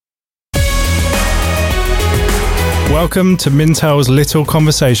Welcome to Mintel's Little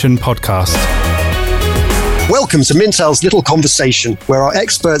Conversation podcast. Welcome to Mintel's Little Conversation, where our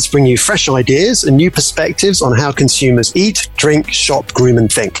experts bring you fresh ideas and new perspectives on how consumers eat, drink, shop, groom and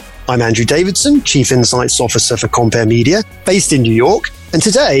think. I'm Andrew Davidson, Chief Insights Officer for Compare Media, based in New York. And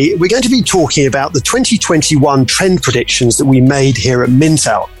today we're going to be talking about the 2021 trend predictions that we made here at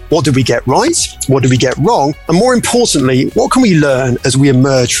Mintel. What did we get right? What did we get wrong? And more importantly, what can we learn as we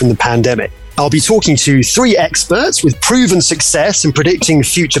emerge from the pandemic? I'll be talking to three experts with proven success in predicting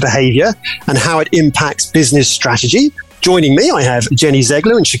future behavior and how it impacts business strategy. Joining me, I have Jenny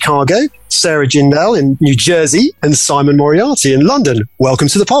Ziegler in Chicago, Sarah Jindal in New Jersey, and Simon Moriarty in London. Welcome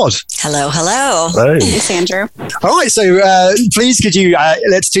to the pod. Hello, hello. Hello. Thanks, Andrew. All right, so please could you,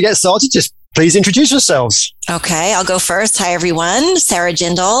 to get started, just please introduce yourselves. Okay, I'll go first. Hi, everyone. Sarah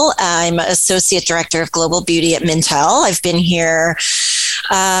Jindal. I'm Associate Director of Global Beauty at Mintel. I've been here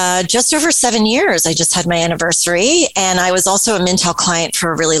just over 7 years. I just had my anniversary, and I was also a Mintel client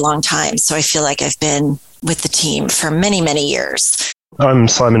for a really long time. So I feel like I've been with the team for many, many years. I'm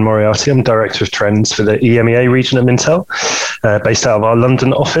Simon Moriarty. I'm Director of Trends for the EMEA region at Mintel, based out of our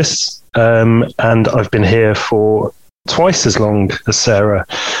London office. And I've been here for twice as long as Sarah,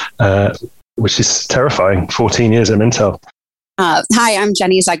 which is terrifying, 14 years at Mintel. Hi, I'm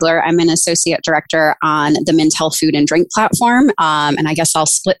Jenny Ziegler. I'm an Associate Director on the Mintel Food and Drink platform. And I guess I'll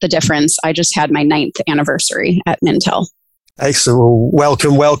split the difference. I just had my 9th anniversary at Mintel. Excellent. Well,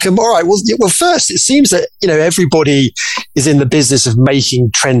 welcome. All right. Well, first, it seems that, everybody is in the business of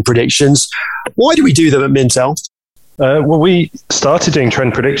making trend predictions. Why do we do them at Mintel? Well, we started doing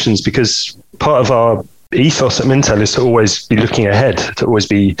trend predictions because part of our ethos at Mintel is to always be looking ahead, to always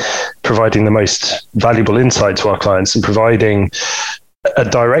be providing the most valuable insight to our clients and providing a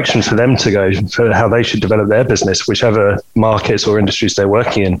direction for them to go for how they should develop their business, whichever markets or industries they're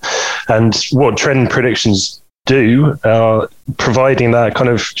working in. And what trend predictions do, providing that kind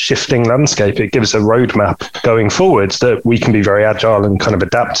of shifting landscape. It gives a roadmap going forwards that we can be very agile and kind of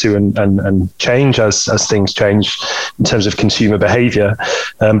adapt to and change as things change in terms of consumer behavior.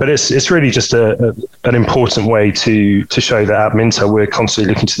 But it's really just an important way to show that at Mintel we're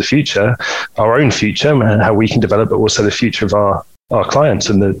constantly looking to the future, our own future, and how we can develop, but also the future of our clients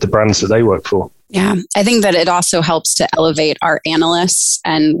and the brands that they work for. Yeah, I think that it also helps to elevate our analysts.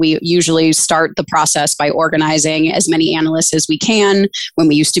 And we usually start the process by organizing as many analysts as we can. When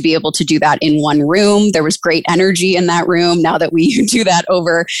we used to be able to do that in one room, there was great energy in that room. Now that we do that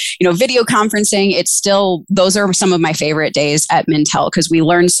over, video conferencing, it's still, those are some of my favorite days at Mintel because we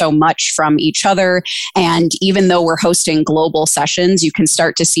learn so much from each other. And even though we're hosting global sessions, you can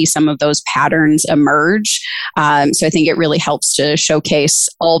start to see some of those patterns emerge. So I think it really helps to showcase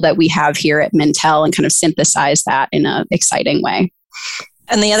all that we have here at Mintel and kind of synthesize that in an exciting way.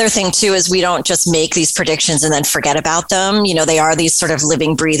 And the other thing, too, is we don't just make these predictions and then forget about them. They are these sort of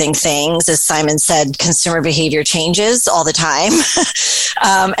living, breathing things. As Simon said, consumer behavior changes all the time.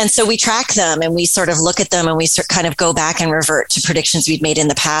 And so we track them and we sort of look at them and we kind of go back and revert to predictions we'd made in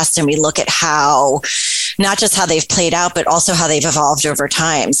the past. And we look at how, not just how they've played out, but also how they've evolved over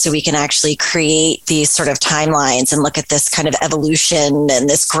time. So we can actually create these sort of timelines and look at this kind of evolution and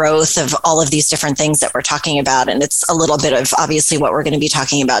this growth of all of these different things that we're talking about. And it's a little bit of obviously what we're going to be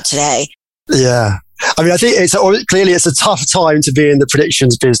talking about today. Yeah. I mean, I think clearly it's a tough time to be in the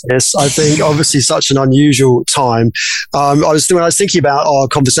predictions business. I think obviously such an unusual time. When I was thinking about our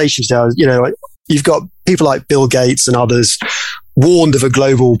conversation today, you've got people like Bill Gates and others warned of a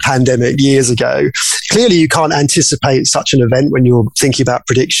global pandemic years ago. Clearly, you can't anticipate such an event when you're thinking about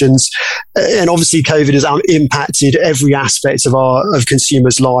predictions. And obviously, COVID has impacted every aspect of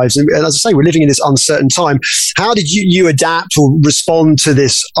consumers' lives. And as I say, we're living in this uncertain time. How did you adapt or respond to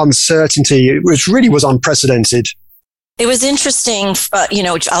this uncertainty, which really was unprecedented? It was interesting,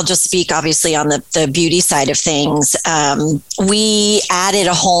 I'll just speak obviously on the beauty side of things. We added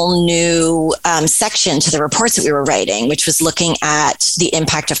a whole new section to the reports that we were writing, which was looking at the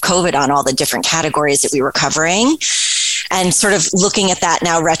impact of COVID on all the different categories that we were covering. And sort of looking at that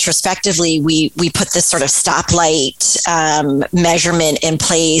now retrospectively, we put this sort of stoplight measurement in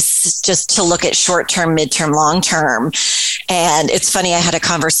place just to look at short-term, mid-term, long-term. And it's funny, I had a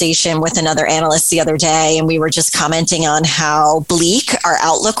conversation with another analyst the other day, and we were just commenting on how bleak our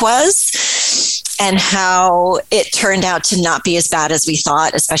outlook was and how it turned out to not be as bad as we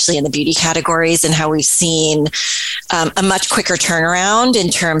thought, especially in the beauty categories, and how we've seen a much quicker turnaround in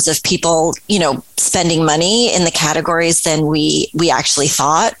terms of people, spending money in the categories than we actually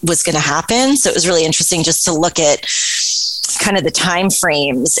thought was going to happen. So it was really interesting just to look at kind of the time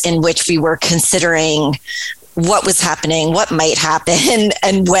frames in which we were considering what was happening, what might happen,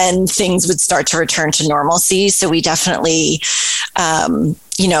 and when things would start to return to normalcy. So we definitely,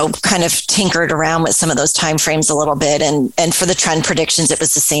 kind of tinkered around with some of those timeframes a little bit. And for the trend predictions, it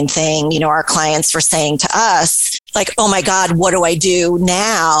was the same thing. Our clients were saying to us, like, oh my God, what do I do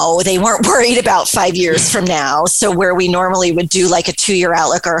now? They weren't worried about 5 years from now. So where we normally would do like a 2-year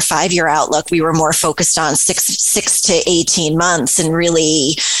outlook or a 5-year outlook, we were more focused on six to 18 months and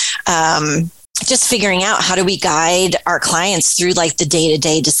really, just figuring out how do we guide our clients through like the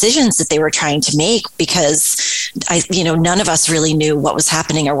day-to-day decisions that they were trying to make, because none of us really knew what was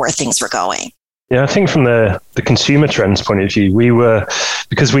happening or where things were going. Yeah, I think from the consumer trends point of view,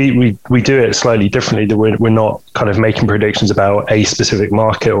 because we do it slightly differently, that we're not kind of making predictions about a specific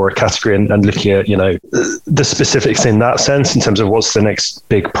market or a category and looking at, the specifics in that sense, in terms of what's the next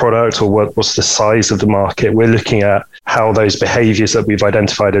big product or what's the size of the market. We're looking at how those behaviors that we've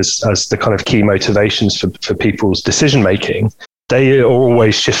identified as the kind of key motivations for people's decision making, they are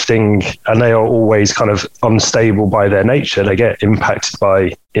always shifting and they are always kind of unstable by their nature. They get impacted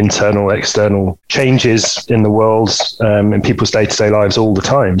by internal, external changes in the world, in people's day-to-day lives all the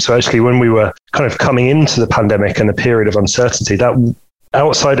time. So actually, when we were kind of coming into the pandemic and a period of uncertainty, that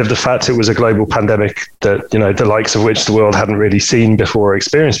outside of the fact it was a global pandemic that, the likes of which the world hadn't really seen before or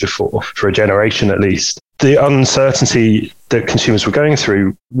experienced before, for a generation at least, the uncertainty that consumers were going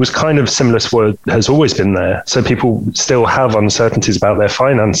through was kind of similar to what has always been there. So people still have uncertainties about their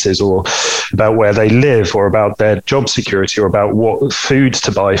finances or about where they live or about their job security or about what foods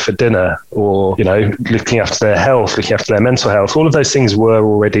to buy for dinner or, looking after their health, looking after their mental health. All of those things were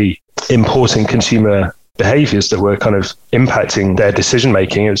already important consumer behaviors that were kind of impacting their decision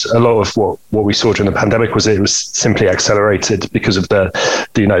making. It was a lot of what we saw during the pandemic was it was simply accelerated because of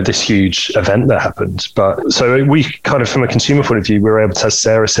this huge event that happened. But so we kind of, from a consumer point of view, we were able to, as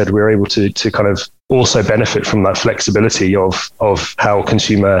Sarah said, we were able to kind of also benefit from that flexibility of how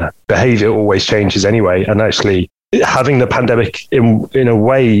consumer behavior always changes anyway. And actually having the pandemic in a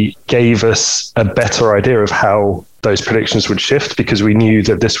way gave us a better idea of how those predictions would shift, because we knew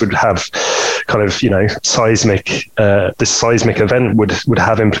that this would have kind of, this seismic event would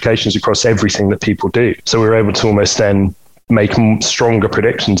have implications across everything that people do. So we were able to almost then make stronger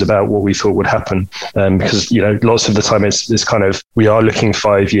predictions about what we thought would happen. Because, lots of the time it's kind of, we are looking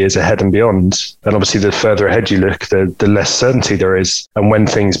 5 years ahead and beyond. And obviously the further ahead you look, the less certainty there is. And when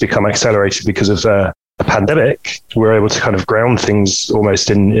things become accelerated because of a pandemic, we're able to kind of ground things almost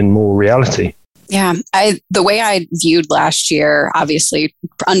in more reality. Yeah, the way I viewed last year, obviously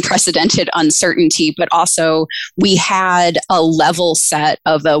unprecedented uncertainty, but also we had a level set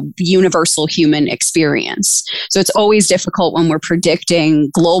of a universal human experience. So it's always difficult when we're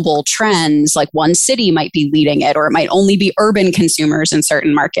predicting global trends, like one city might be leading it, or it might only be urban consumers in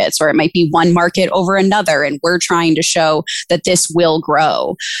certain markets, or it might be one market over another. And we're trying to show that this will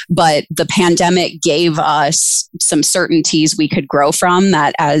grow. But the pandemic gave us some certainties we could grow from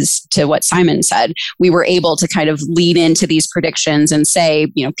that, as to what Simon said. We were able to kind of lead into these predictions and say,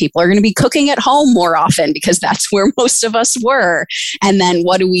 people are going to be cooking at home more often because that's where most of us were. And then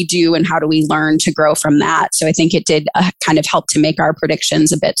what do we do and how do we learn to grow from that? So I think it did kind of help to make our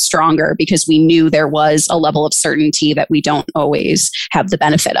predictions a bit stronger, because we knew there was a level of certainty that we don't always have the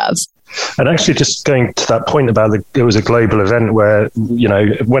benefit of. And actually, just going to that point about it was a global event where,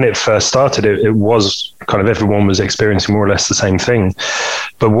 when it first started, it was kind of everyone was experiencing more or less the same thing.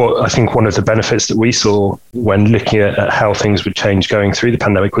 But what I think one of the benefits that we saw when looking at how things would change going through the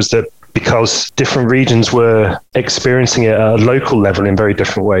pandemic was that because different regions were experiencing it at a local level in very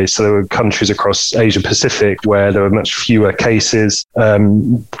different ways. So there were countries across Asia Pacific where there were much fewer cases.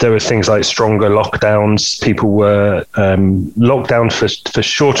 There were things like stronger lockdowns. People were locked down for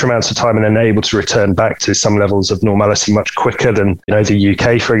shorter amounts of time and then able to return back to some levels of normality much quicker than, the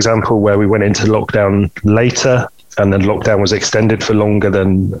UK, for example, where we went into lockdown later. And then lockdown was extended for longer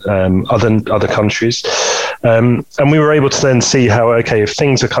than other countries. And we were able to then see how, if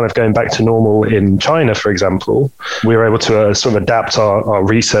things are kind of going back to normal in China, for example, we were able to sort of adapt our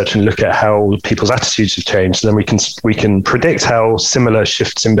research and look at how people's attitudes have changed. And then we can predict how similar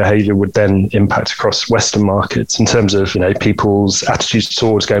shifts in behavior would then impact across Western markets in terms of, people's attitudes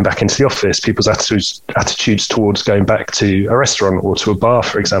towards going back into the office, people's attitudes towards going back to a restaurant or to a bar,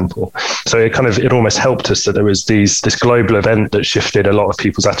 for example. So it almost helped us that there was this global event that shifted a lot of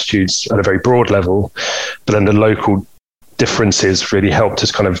people's attitudes at a very broad level, but then the local differences really helped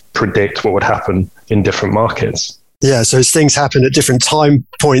us kind of predict what would happen in different markets. Yeah, so as things happen at different time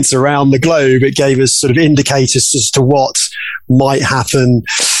points around the globe, it gave us sort of indicators as to what might happen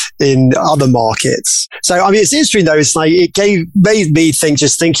in other markets. So, I mean, it's interesting though. It's like made me think,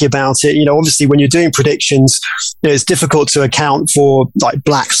 just thinking about it, obviously when you're doing predictions, it's difficult to account for like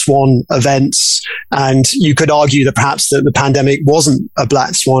black swan events. And you could argue that perhaps the pandemic wasn't a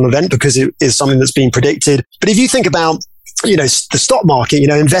black swan event because it is something that's been predicted. But if you think about, the stock market,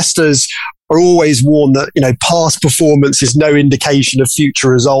 investors are always warned that, past performance is no indication of future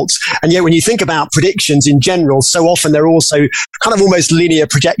results. And yet when you think about predictions in general, so often they're also kind of almost linear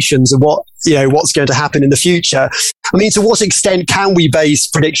projections of what's going to happen in the future. I mean, to what extent can we base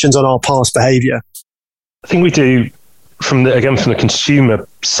predictions on our past behavior? I think we do. From the consumer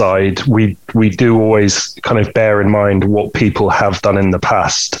side, we do always kind of bear in mind what people have done in the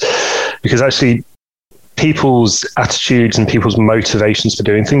past, because actually people's attitudes and people's motivations for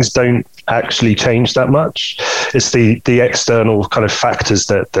doing things don't actually change that much. It's the external kind of factors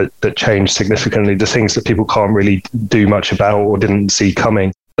that change significantly, the things that people can't really do much about or didn't see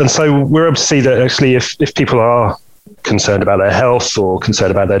coming. And so we're able to see that actually if people are concerned about their health or concerned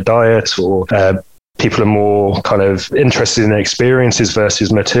about their diet, or people are more kind of interested in experiences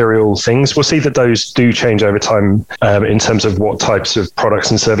versus material things, we'll see that those do change over time in terms of what types of products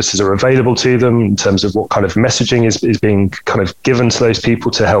and services are available to them, in terms of what kind of messaging is being kind of given to those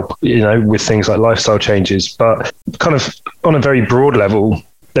people to help, with things like lifestyle changes. But kind of on a very broad level,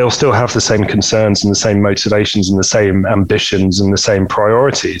 they'll still have the same concerns and the same motivations and the same ambitions and the same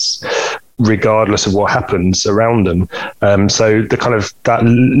priorities, regardless of what happens around them. So the kind of that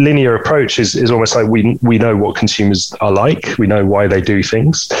linear approach is almost like we know what consumers are like. We know why they do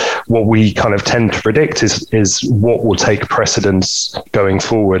things. What we kind of tend to predict is what will take precedence going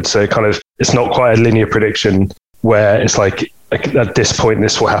forward. So it's not quite a linear prediction where it's like at this point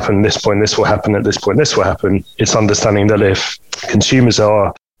this will happen, this point this will happen, at this point this will happen. It's understanding that if consumers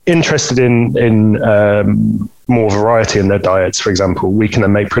are interested in more variety in their diets, for example, we can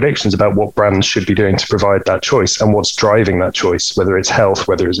then make predictions about what brands should be doing to provide that choice and what's driving that choice, whether it's health,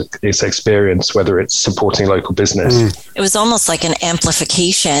 whether it's experience, whether it's supporting local business. It was almost like an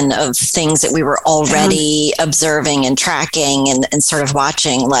amplification of things that we were already observing and tracking and sort of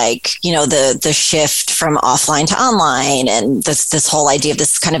watching, like, the shift from offline to online, and this whole idea of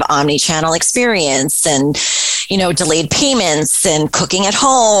this kind of omni-channel experience, and delayed payments and cooking at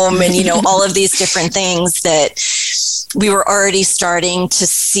home, and all of these different things that we were already starting to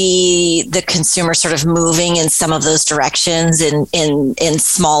see the consumer sort of moving in some of those directions in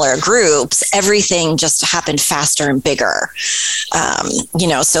smaller groups. Everything just happened faster and bigger.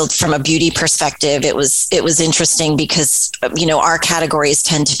 So from a beauty perspective, it was interesting because, our categories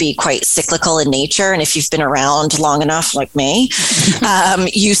tend to be quite cyclical in nature. And if you've been around long enough, like me,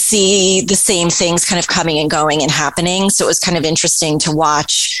 you see the same things kind of coming and going and happening. So it was kind of interesting to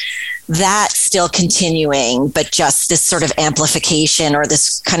watch that still continuing, but just this sort of amplification or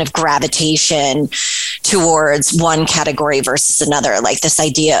this kind of gravitation towards one category versus another. Like this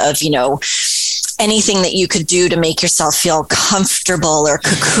idea of, anything that you could do to make yourself feel comfortable or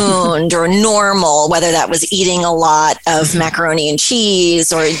cocooned or normal, whether that was eating a lot of macaroni and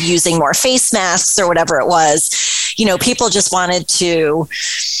cheese or using more face masks or whatever it was, people just wanted to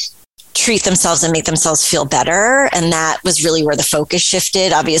treat themselves and make themselves feel better. And that was really where the focus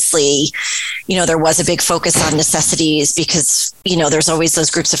shifted. Obviously, there was a big focus on necessities because, there's always those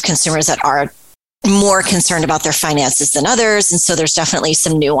groups of consumers that are more concerned about their finances than others. And so there's definitely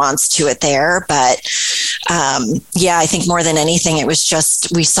some nuance to it there. But I think more than anything, it was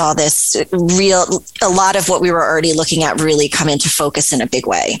just, we saw this a lot of what we were already looking at really come into focus in a big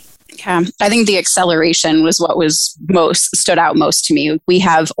way. Yeah, I think the acceleration was what stood out most to me. We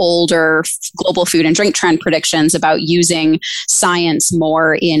have older global food and drink trend predictions about using science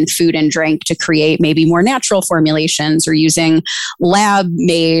more in food and drink to create maybe more natural formulations, or using lab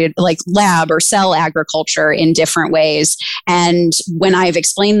or cell agriculture in different ways. And when I've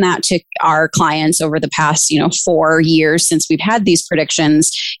explained that to our clients over the past, 4 years since we've had these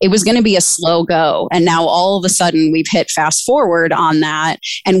predictions, it was going to be a slow go. And now all of a sudden we've hit fast forward on that,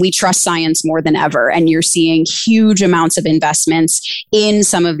 and we trust science more than ever. And you're seeing huge amounts of investments in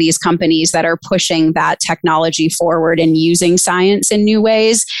some of these companies that are pushing that technology forward and using science in new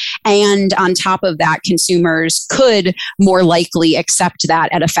ways. And on top of that, consumers could more likely accept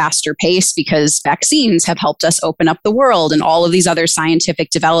that at a faster pace because vaccines have helped us open up the world, and all of these other scientific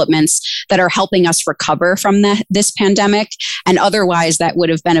developments that are helping us recover from this pandemic. And otherwise, that would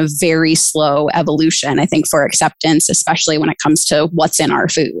have been a very slow evolution, I think, for acceptance, especially when it comes to what's in our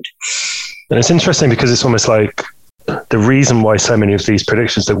food. And it's interesting because it's almost like the reason why so many of these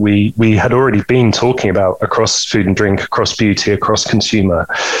predictions that we had already been talking about across food and drink, across beauty, across consumer,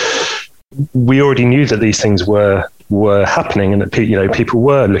 we already knew that these things were were happening, and that people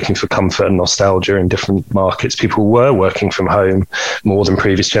were looking for comfort and nostalgia in different markets. People were working from home more than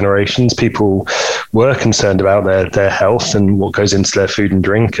previous generations. People were concerned about their health and what goes into their food and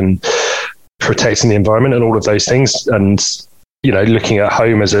drink and protecting the environment and all of those things. And looking at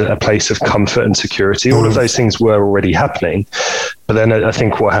home as a place of comfort and security, all of those things were already happening. But then I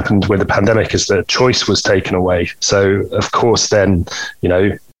think what happened with the pandemic is that choice was taken away. So of course, then,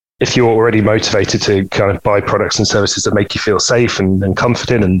 if you're already motivated to kind of buy products and services that make you feel safe and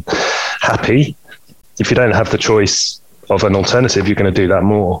comforted and happy, if you don't have the choice of an alternative, you're going to do that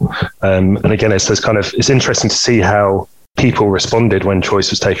more. And again, it's interesting to see how people responded when choice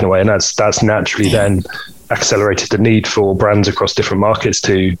was taken away, and that's naturally then accelerated the need for brands across different markets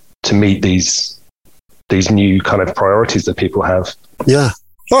to meet these new kind of priorities that people have. Yeah.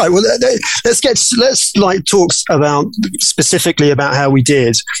 All right. Well, let's talk about specifically about how we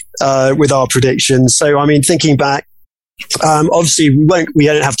did with our predictions. So, I mean, thinking back, obviously we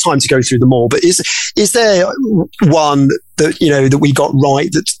don't have time to go through them all, but is there one that that we got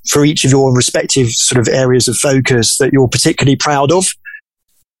right, that for each of your respective sort of areas of focus that you're particularly proud of?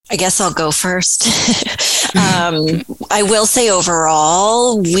 I guess I'll go first. I will say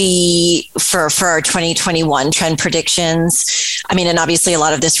overall, we, for our 2021 trend predictions, I mean, and obviously a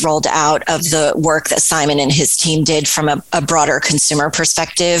lot of this rolled out of the work that Simon and his team did from a broader consumer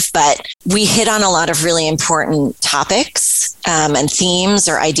perspective, but we hit on a lot of really important topics and themes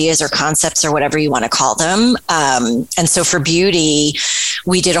or ideas or concepts or whatever you want to call them. And so for beauty,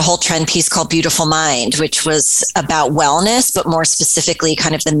 we did a whole trend piece called Beautiful Mind, which was about wellness, but more specifically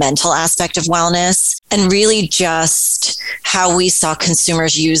kind of the mental aspect of wellness, and really just how we saw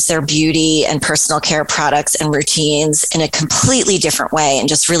consumers use their beauty and personal care products and routines in a completely different way, and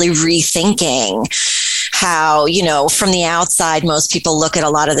just really rethinking how, from the outside, most people look at a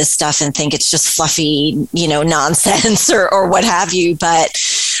lot of this stuff and think it's just fluffy, nonsense or what have you. But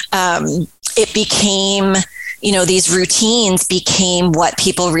it became, these routines became what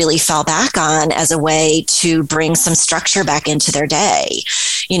people really fell back on as a way to bring some structure back into their day.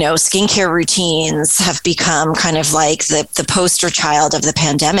 Skincare routines have become kind of like the poster child of the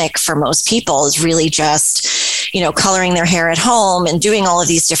pandemic for most people, is really just, coloring their hair at home and doing all of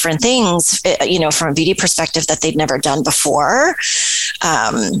these different things, from a beauty perspective that they'd never done before.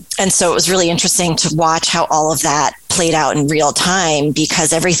 And so it was really interesting to watch how all of that played out in real time,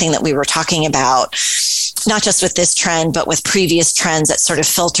 because everything that we were talking about, not just with this trend, but with previous trends that sort of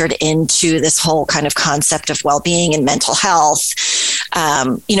filtered into this whole kind of concept of well-being and mental health,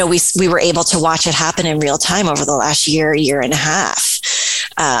 we were able to watch it happen in real time over the last year and a half.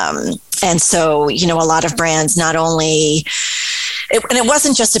 And so, a lot of brands not only, and it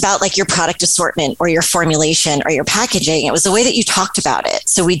wasn't just about like your product assortment or your formulation or your packaging. It was the way that you talked about it.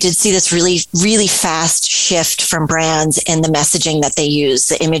 So we did see this really, really fast shift from brands in the messaging that they used,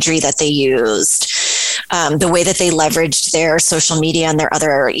 the imagery that they used, the way that they leveraged their social media and their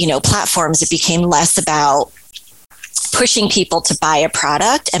other, platforms. It became less about pushing people to buy a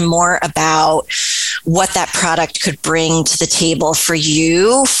product and more about what that product could bring to the table for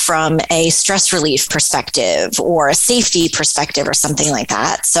you from a stress relief perspective or a safety perspective or something like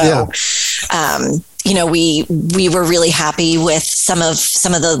that. So, we were really happy with some of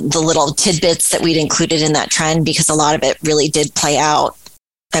the little tidbits that we'd included in that trend, because a lot of it really did play out,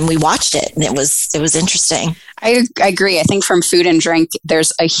 and we watched it, and it was interesting. I agree. I think from food and drink,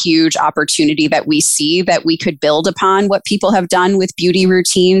 there's a huge opportunity that we see that we could build upon what people have done with beauty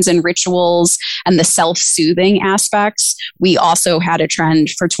routines and rituals and the self-soothing aspects. We also had a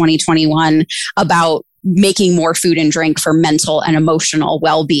trend for 2021 about making more food and drink for mental and emotional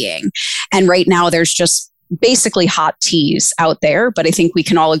well-being. And right now there's just basically hot teas out there, but I think we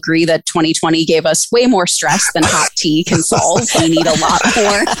can all agree that 2020 gave us way more stress than hot tea can solve. We need a lot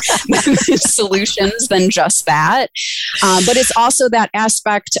more solutions than just that. But it's also that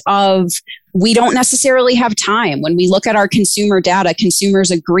aspect of we don't necessarily have time. When we look at our consumer data,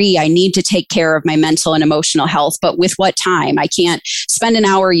 consumers agree, I need to take care of my mental and emotional health, but with what time? I can't spend an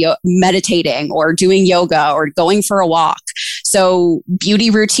hour meditating or doing yoga or going for a walk. So beauty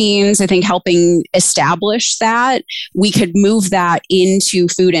routines, I think, helping establish that, we could move that into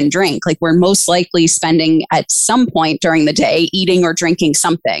food and drink. Like, we're most likely spending at some point during the day eating or drinking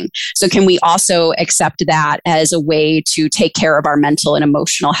something. So can we also accept that as a way to take care of our mental and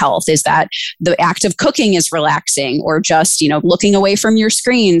emotional health? Is that the act of cooking is relaxing, or just, looking away from your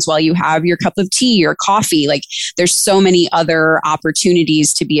screens while you have your cup of tea or coffee? Like, there's so many other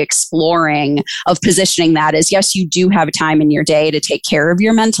opportunities to be exploring of positioning that as, yes, you do have time in your day to take care of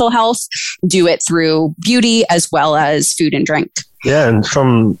your mental health. Do it through beauty as well as food and drink. Yeah. And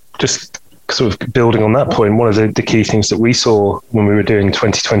from just sort of building on that point, one of the key things that we saw when we were doing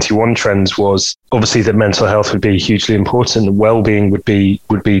 2021 trends was obviously that mental health would be hugely important. Well-being would be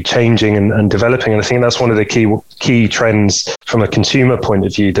changing and developing. And I think that's one of the key trends from a consumer point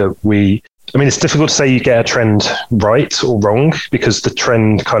of view that it's difficult to say you get a trend right or wrong, because the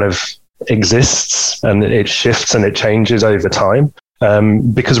trend kind of exists and it shifts and it changes over time.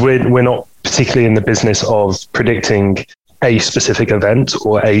 Because we're not particularly in the business of predicting a specific event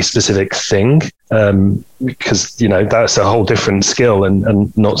or a specific thing, because that's a whole different skill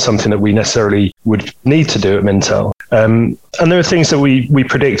and not something that we necessarily would need to do at Mintel. And there are things that we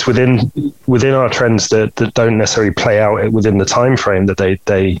predict within our trends that don't necessarily play out within the time frame that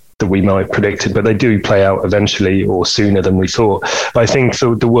that we might predict it, but they do play out eventually or sooner than we thought. But I think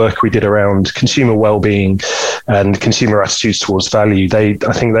the work we did around consumer well-being and consumer attitudes towards value, I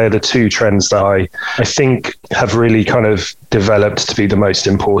think they're the two trends that I think have really kind of developed to be the most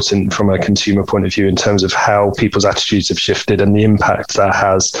important from a consumer point of view in terms of how people's attitudes have shifted and the impact that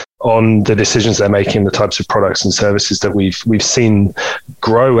has on the decisions they're making, the types of products and services that we've seen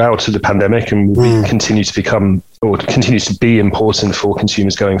grow out of the pandemic and continue to be important for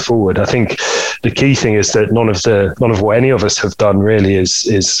consumers going forward. I think the key thing is that none of what any of us have done really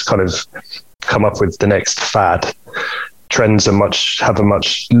is kind of come up with the next fad. Trends have a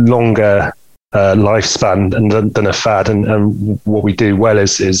much longer lifespan than a fad, and what we do well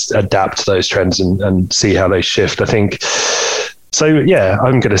is adapt to those trends and see how they shift. I think. So, yeah,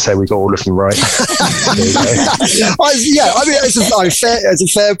 I'm going to say we got all of them right. It's a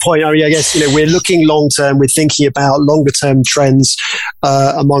fair point. I guess, we're looking long term. We're thinking about longer term trends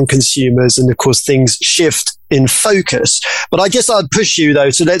among consumers. And of course, things shift in focus. But I guess I'd push you,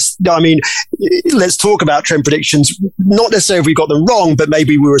 though. So let's talk about trend predictions. Not necessarily if we got them wrong, but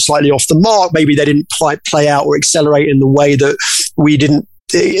maybe we were slightly off the mark. Maybe they didn't quite play out or accelerate in the way that we didn't,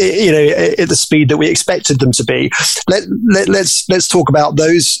 at the speed that we expected them to be. Let's talk about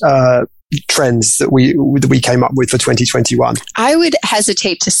those trends that we came up with for 2021. I would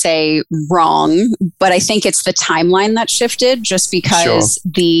hesitate to say wrong, but I think it's the timeline that shifted, just because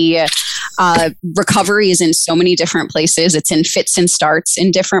the recovery is in so many different places. It's in fits and starts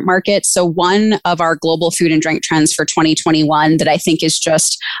in different markets. So one of our global food and drink trends for 2021 that I think is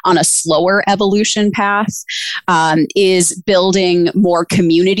just on a slower evolution path is building more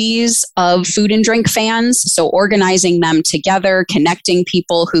communities of food and drink fans. So organizing them together, connecting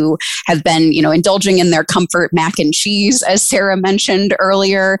people who have been, indulging in their comfort mac and cheese, as Sarah mentioned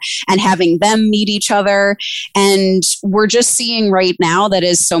earlier, and having them meet each other. And we're just seeing right now that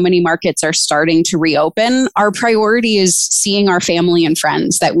as so many markets are starting to reopen, our priority is seeing our family and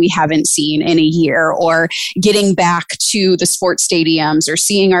friends that we haven't seen in a year, or getting back to the sports stadiums, or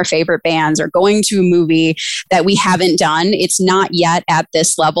seeing our favorite bands, or going to a movie that we haven't done. It's not yet at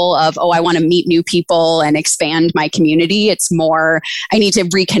this level of, I want to meet new people and expand my community. It's more, I need to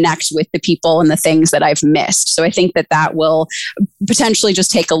reconnect with the people and the things that I've missed. So I think that will potentially just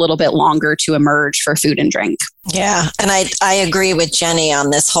take a little bit longer to emerge for food and drink. Yeah. And I agree with Jenny on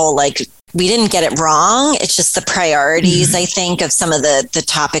this whole, we didn't get it wrong. It's just the priorities, I think, of some of the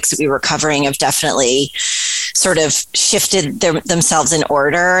topics that we were covering have definitely sort of shifted themselves in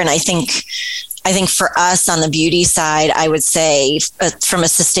order. And I think for us on the beauty side, I would say from a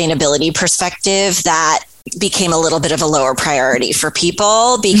sustainability perspective, that became a little bit of a lower priority for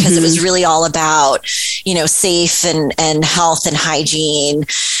people, because it was really all about, safe and health and hygiene.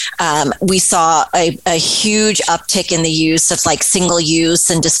 We saw a huge uptick in the use of single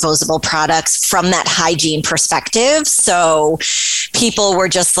use and disposable products from that hygiene perspective. So people were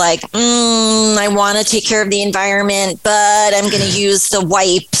just like, I want to take care of the environment, but I'm going to use the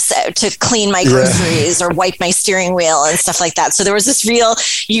wipes to clean my groceries or wipe my steering wheel and stuff like that. So there was this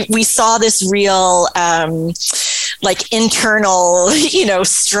we saw this real, internal,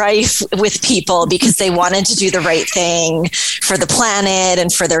 strife with people, because they wanted to do the right thing for the planet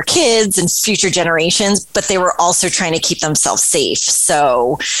and for their kids and future generations, but they were also trying to keep themselves safe.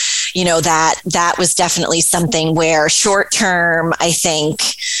 So, that was definitely something where short term, I think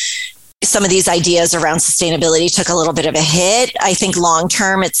some of these ideas around sustainability took a little bit of a hit. I think long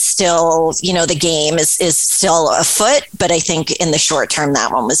term, it's still, the game is still afoot, but I think in the short term,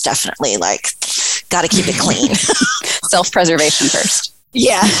 that one was definitely got to keep it clean. Self-preservation first.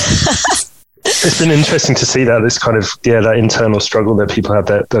 Yeah. It's been interesting to see that that internal struggle that people have,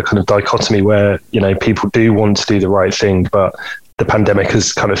 that kind of dichotomy where, people do want to do the right thing, but the pandemic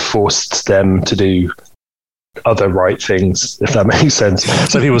has kind of forced them to do other right things, if that makes sense.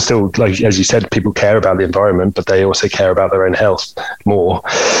 So people still, like as you said, people care about the environment, but they also care about their own health more.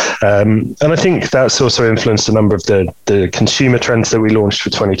 And I think that's also influenced a number of the consumer trends that we launched for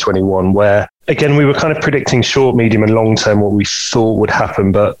 2021, where again we were kind of predicting short, medium, and long term what we thought would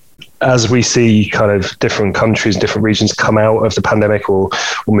happen, but as we see kind of different countries, different regions come out of the pandemic or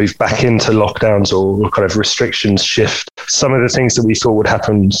move back into lockdowns or kind of restrictions shift, some of the things that we thought would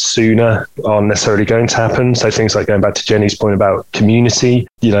happen sooner aren't necessarily going to happen. So things like going back to Jenny's point about community,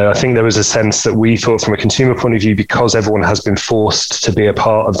 I think there was a sense that we thought from a consumer point of view, because everyone has been forced to be a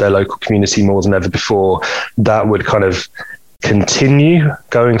part of their local community more than ever before, that would kind of continue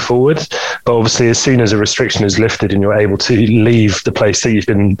going forward. But obviously, as soon as a restriction is lifted and you're able to leave the place that you've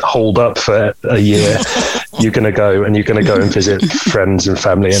been holed up for a year, you're going to go and visit friends and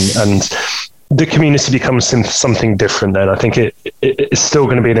family, and the community becomes something different then. I think it's still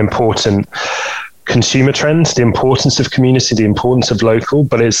going to be an important consumer trend, the importance of community, the importance of local,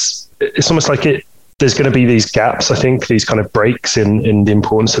 but it's almost like there's going to be these gaps, I think, these kind of breaks in the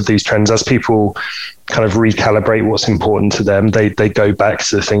importance of these trends as people kind of recalibrate what's important to them. They go back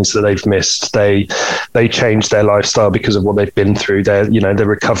to the things that they've missed. They change their lifestyle because of what they've been through. They're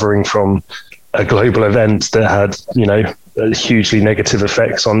recovering from a global event that had, hugely negative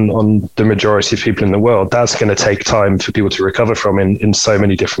effects on the majority of people in the world. That's going to take time for people to recover from in so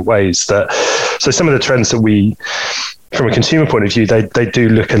many different ways. So some of the trends that we, from a consumer point of view, they do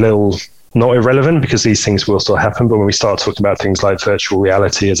look a little not irrelevant because these things will still happen. But when we start talking about things like virtual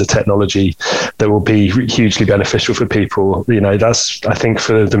reality as a technology that will be hugely beneficial for people, that's, I think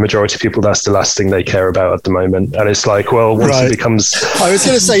for the majority of people, that's the last thing they care about at the moment. And it's like, well, once it becomes... I was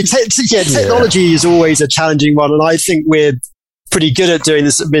going to say, technology is always a challenging one. And I think we're pretty good at doing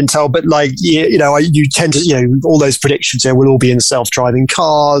this at Mintel, but you tend to, all those predictions, we'll all be in self-driving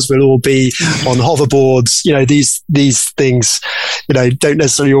cars, we'll all be on hoverboards, these things, don't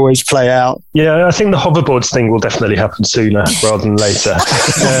necessarily always play out. Yeah, I think the hoverboards thing will definitely happen sooner rather than later.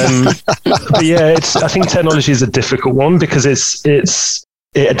 But yeah, I think technology is a difficult one because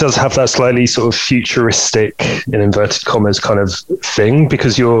it does have that slightly sort of futuristic, in inverted commas, kind of thing,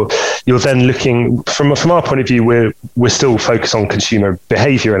 because you're then looking from our point of view, we're still focused on consumer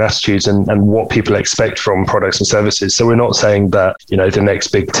behavior and attitudes and what people expect from products and services. So we're not saying that, the next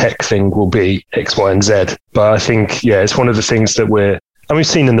big tech thing will be X, Y, and Z. But I think, it's one of the things that we've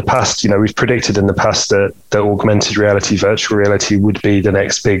seen in the past, we've predicted in the past that augmented reality, virtual reality would be the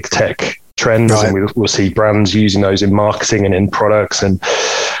next big tech trends, right. And we'll see brands using those in marketing and in products, and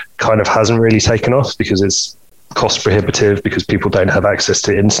kind of hasn't really taken off because it's cost prohibitive, because people don't have access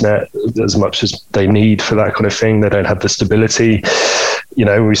to internet as much as they need for that kind of thing. They don't have the stability.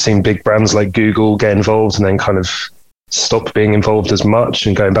 We've seen big brands like Google get involved and then kind of stop being involved as much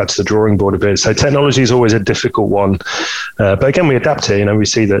and going back to the drawing board a bit. So technology is always a difficult one. But again, we adapt it. We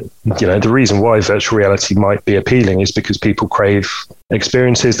see that, the reason why virtual reality might be appealing is because people crave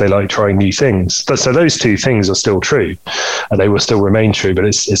experiences. They like trying new things. So those two things are still true and they will still remain true, but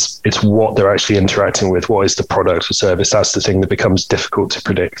it's what they're actually interacting with. What is the product or service? That's the thing that becomes difficult to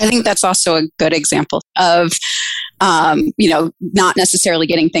predict. I think that's also a good example of not necessarily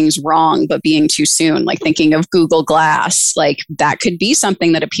getting things wrong, but being too soon, like thinking of Google Glass, like that could be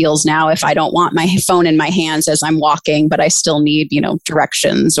something that appeals now if I don't want my phone in my hands as I'm walking, but I still need,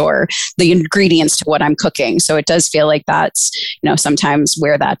 directions or the ingredients to what I'm cooking. So it does feel like that's, sometimes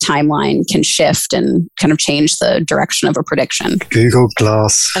where that timeline can shift and kind of change the direction of a prediction. Google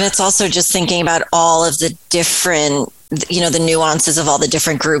Glass. And it's also just thinking about all of the different the nuances of all the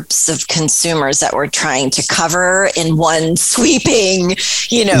different groups of consumers that we're trying to cover in one sweeping,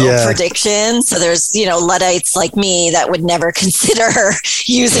 prediction. So there's, Luddites like me that would never consider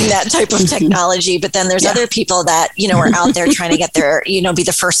using that type of technology. But then there's other people that, are out there trying to get their, be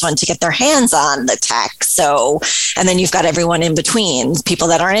the first one to get their hands on the tech. So, and then you've got everyone in between, people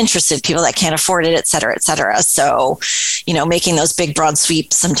that aren't interested, people that can't afford it, et cetera, et cetera. So, making those big, broad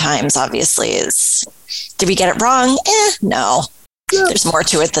sweeps sometimes obviously is... Did we get it wrong? No. Yeah. There's more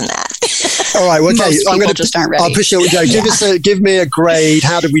to it than that. All right. Okay. I'm going to just aren't ready. I'll push it. Joe, give me a grade.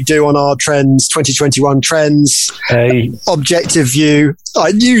 How did we do on our trends? 2021 trends. Hey. Objective view.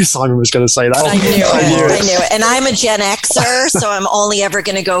 I knew Simon was going to say that. I knew it. And I'm a Gen Xer, so I'm only ever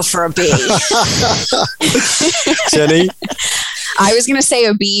going to go for a B. Jenny. I was going to say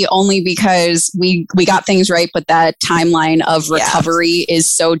a B only because we got things right, but that timeline of recovery is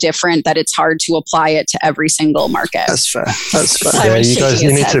so different that it's hard to apply it to every single market. That's fair. Yeah, you guys,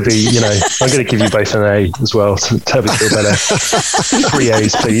 you need to be, I'm going to give you both an A as well to have it feel better. 3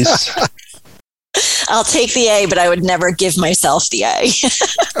 A's, please. I'll take the A, but I would never give myself the A.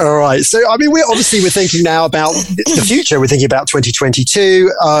 All right. So, I mean, we're thinking now about the future. We're thinking about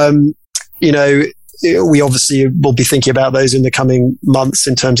 2022. We obviously will be thinking about those in the coming months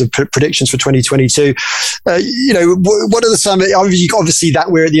in terms of predictions for 2022. What are obviously that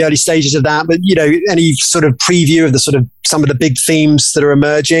we're at the early stages of that, but, any sort of preview of the sort of some of the big themes that are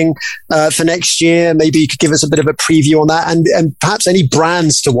emerging for next year? Maybe you could give us a bit of a preview on that, and perhaps any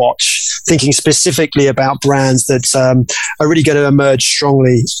brands to watch, thinking specifically about brands that are really going to emerge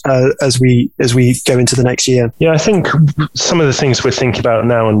strongly as we go into the next year. Yeah, I think some of the things we're thinking about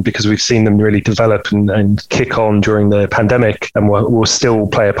now, and because we've seen them really develop and kick on during the pandemic, and will still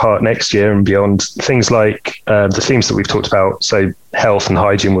play a part next year and beyond, things like the themes that we've talked about. So health and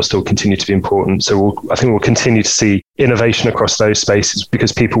hygiene will still continue to be important. So I think we'll continue to see innovation across those spaces,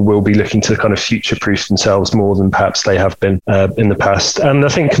 because people will be looking to kind of future-proof themselves more than perhaps they have been in the past. And I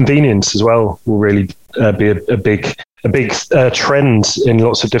think convenience as well will really be a big trend in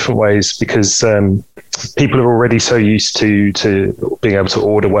lots of different ways, because people are already so used to being able to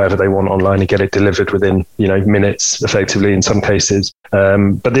order whatever they want online and get it delivered within minutes, effectively in some cases.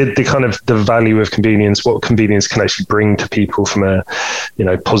 But the kind of the value of convenience, what convenience can actually bring to people from a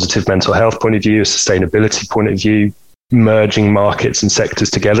positive mental health point of view, a sustainability point of view, merging markets and sectors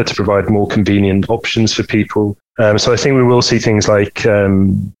together to provide more convenient options for people. So I think we will see things like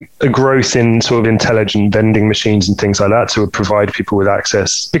a growth in sort of intelligent vending machines and things like that to provide people with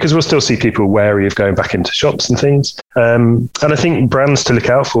access, because we'll still see people wary of going back into shops and things. And I think brands to look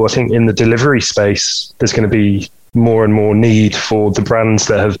out for, I think in the delivery space, there's going to be more and more need for the brands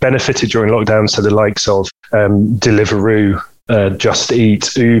that have benefited during lockdown. So the likes of Deliveroo, Just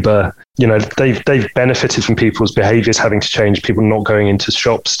Eat, Uber, they've benefited from people's behaviors having to change, people not going into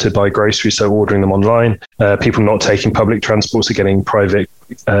shops to buy groceries, so ordering them online, people not taking public transport, so getting private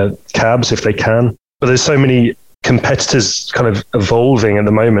cabs if they can. But there's so many competitors kind of evolving at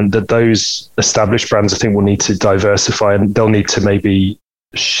the moment that those established brands, I think, will need to diversify, and they'll need to maybe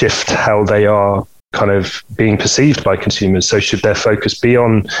shift how they are kind of being perceived by consumers. So should their focus be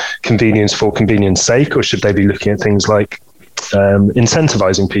on convenience for convenience sake, or should they be looking at things like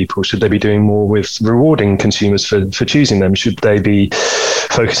incentivizing people? Should they be doing more with rewarding consumers for choosing them? Should they be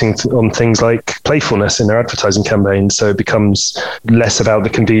focusing on things like playfulness in their advertising campaigns, so it becomes less about the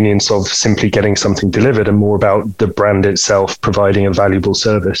convenience of simply getting something delivered and more about the brand itself providing a valuable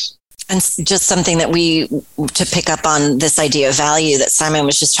service? And just something that to pick up on this idea of value that Simon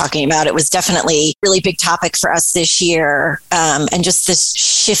was just talking about, it was definitely a really big topic for us this year. And just this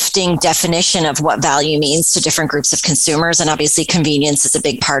shifting definition of what value means to different groups of consumers. And obviously convenience is a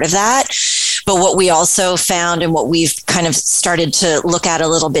big part of that. But what we also found, and what we've kind of started to look at a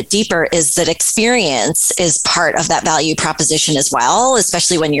little bit deeper, is that experience is part of that value proposition as well,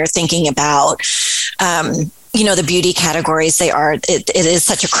 especially when you're thinking about the beauty categories. It is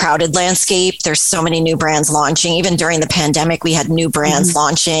such a crowded landscape. There's so many new brands launching. Even during the pandemic, we had new brands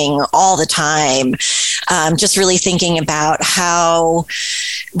launching all the time. Just really thinking about how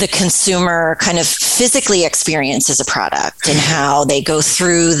the consumer kind of physically experiences a product and how they go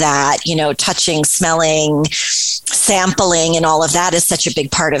through that, touching, smelling, sampling, and all of that is such a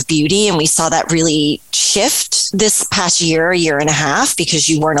big part of beauty. And we saw that really shift this past year and a half, because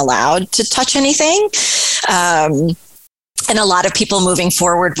you weren't allowed to touch anything. And a lot of people moving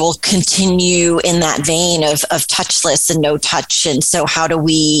forward will continue in that vein of touchless and no touch. And so how do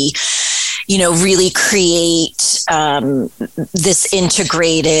we, really create this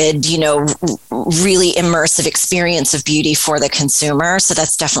integrated, really immersive experience of beauty for the consumer? So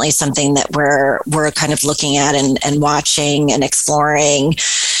that's definitely something that we're kind of looking at and watching and exploring.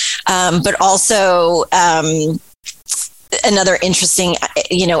 But also, another interesting,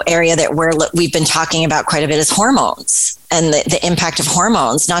 area that we've been talking about quite a bit is hormones, and the impact of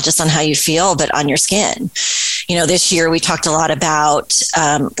hormones, not just on how you feel, but on your skin. This year we talked a lot about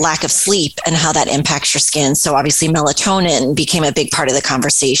lack of sleep and how that impacts your skin. So obviously melatonin became a big part of the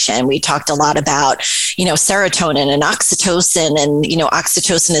conversation. We talked a lot about, serotonin and oxytocin, and,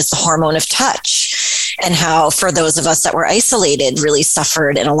 oxytocin is the hormone of touch, and how for those of us that were isolated really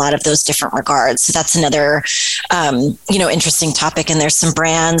suffered in a lot of those different regards. So that's another, interesting topic. And there's some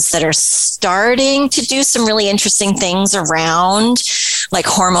brands that are starting to do some really interesting things around like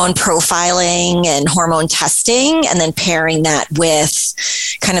hormone profiling and hormone testing, and then pairing that with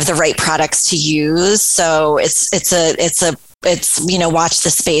kind of the right products to use. So it's watch the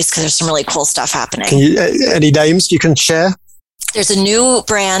space, because there's some really cool stuff happening. Any names you can share? There's a new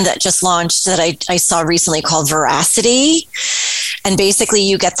brand that just launched that I saw recently called Veracity. And basically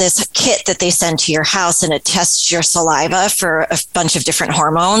you get this kit that they send to your house, and it tests your saliva for a bunch of different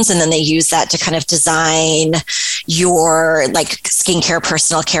hormones. And then they use that to kind of design your like skincare,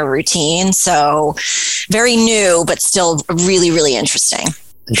 personal care routine. So very new, but still really, really interesting.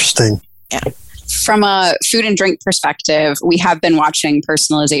 Interesting. Yeah. From a food and drink perspective, we have been watching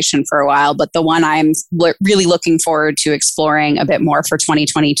personalization for a while, but the one I'm really looking forward to exploring a bit more for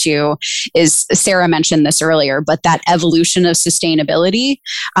 2022 is, Sarah mentioned this earlier, but that evolution of sustainability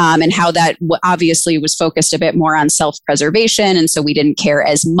and how that obviously was focused a bit more on self-preservation. And so we didn't care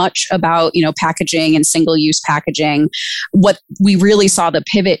as much about, packaging and single-use packaging. What we really saw the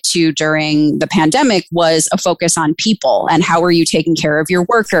pivot to during the pandemic was a focus on people and how are you taking care of your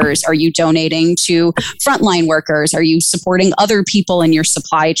workers? Are you donating to frontline workers? Are you supporting other people in your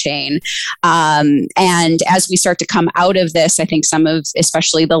supply chain? And as we start to come out of this, I think some of,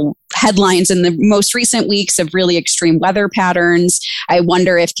 especially the headlines in the most recent weeks of really extreme weather patterns, I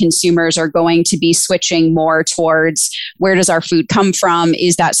wonder if consumers are going to be switching more towards where does our food come from?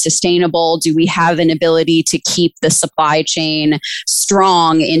 Is that sustainable? Do we have an ability to keep the supply chain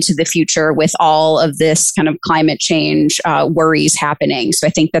strong into the future with all of this kind of climate change worries happening? So I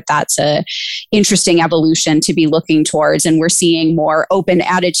think that that's a interesting evolution to be looking towards. And we're seeing more open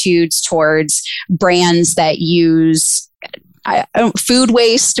attitudes towards brands that use food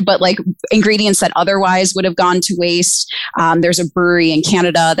waste, but like ingredients that otherwise would have gone to waste. There's a brewery in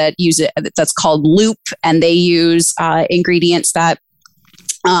Canada that that's called Loop, and they use ingredients that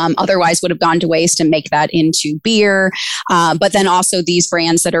otherwise would have gone to waste and make that into beer. But then also these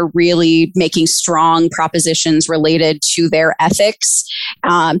brands that are really making strong propositions related to their ethics.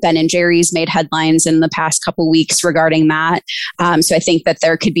 Ben & Jerry's made headlines in the past couple weeks regarding that. So I think that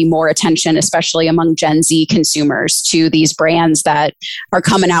there could be more attention, especially among Gen Z consumers, to these brands that are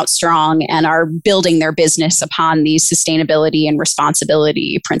coming out strong and are building their business upon these sustainability and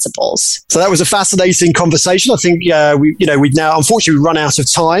responsibility principles. So that was a fascinating conversation. I think we've now unfortunately run out of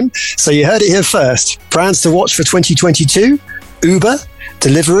time. So you heard it here first. Brands to watch for 2022: Uber,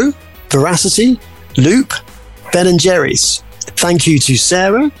 Deliveroo, Veracity, Loop, Ben & Jerry's. Thank you to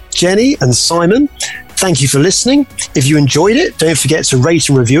Sarah, Jenny, and Simon. Thank you for listening. If you enjoyed it, don't forget to rate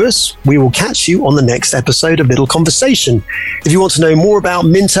and review us. We will catch you on the next episode of Little Conversation. If you want to know more about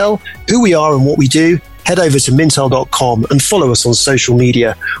Mintel, who we are and what we do, head over to mintel.com and follow us on social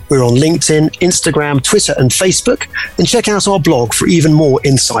media. We're on LinkedIn, Instagram, Twitter, and Facebook. And check out our blog for even more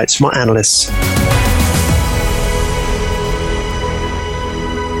insights from our analysts.